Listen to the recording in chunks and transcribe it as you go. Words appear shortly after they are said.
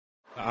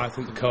I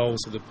think the calls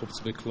for the pub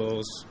to be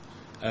closed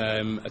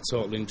are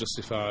totally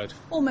unjustified.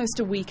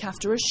 Almost a week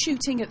after a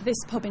shooting at this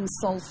pub in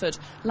Salford,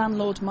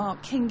 landlord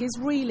Mark King is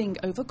reeling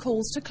over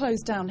calls to close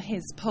down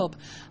his pub.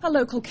 A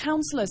local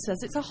councillor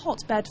says it's a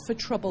hotbed for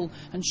trouble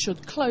and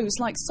should close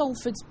like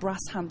Salford's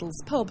Brass Handles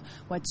pub,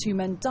 where 2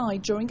 men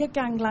died during a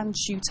gangland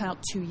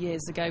shootout 2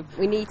 years ago.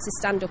 We need to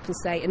stand up and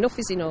say enough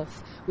is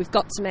enough. We've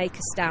got to make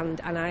a stand,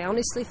 and I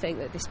honestly think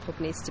that this pub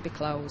needs to be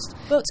closed.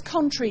 But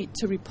contrary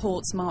to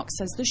reports, Mark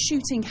says the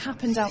shooting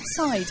happened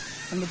outside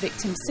and the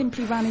victim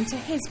simply ran into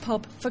his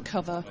pub for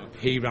cover.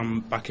 He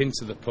ran back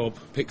into the pub,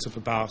 picked up a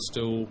bar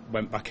stool,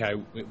 went back out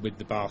with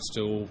the bar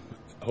stool,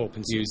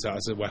 hoping to use that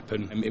as a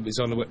weapon. It was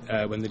on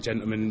when the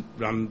gentleman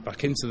ran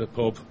back into the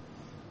pub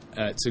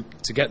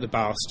to get the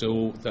bar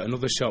stool that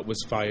another shot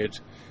was fired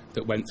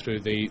that went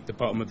through the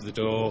bottom of the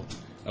door.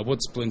 A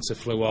wood splinter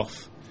flew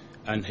off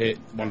and hit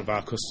one of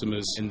our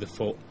customers in the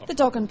foot. The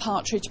Dog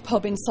Partridge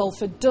pub in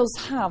Salford does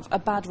have a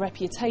bad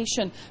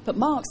reputation, but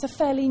Mark's a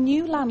fairly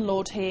new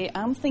landlord here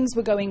and things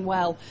were going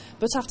well.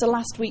 But after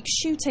last week's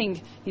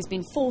shooting, he's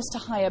been forced to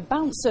hire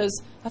bouncers,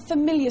 a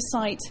familiar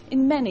sight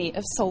in many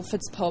of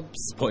Salford's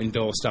pubs. Putting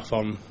door staff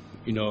on,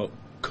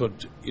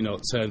 could,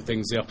 turn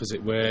things the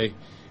opposite way,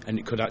 and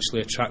it could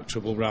actually attract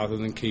trouble rather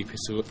than keep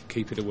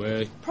it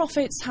away.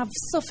 Profits have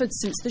suffered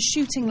since the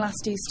shooting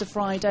last Easter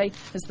Friday,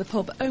 as the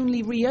pub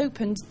only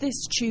reopened this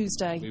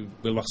Tuesday.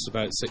 We lost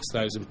about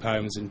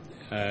 £6,000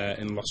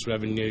 in lost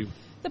revenue.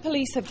 The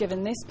police have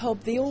given this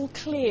pub the all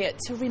clear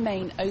to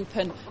remain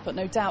open, but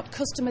no doubt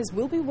customers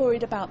will be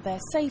worried about their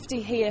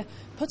safety here,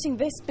 putting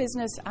this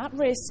business at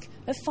risk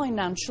of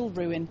financial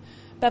ruin.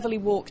 Beverly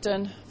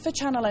Walkden for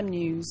Channel M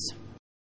News.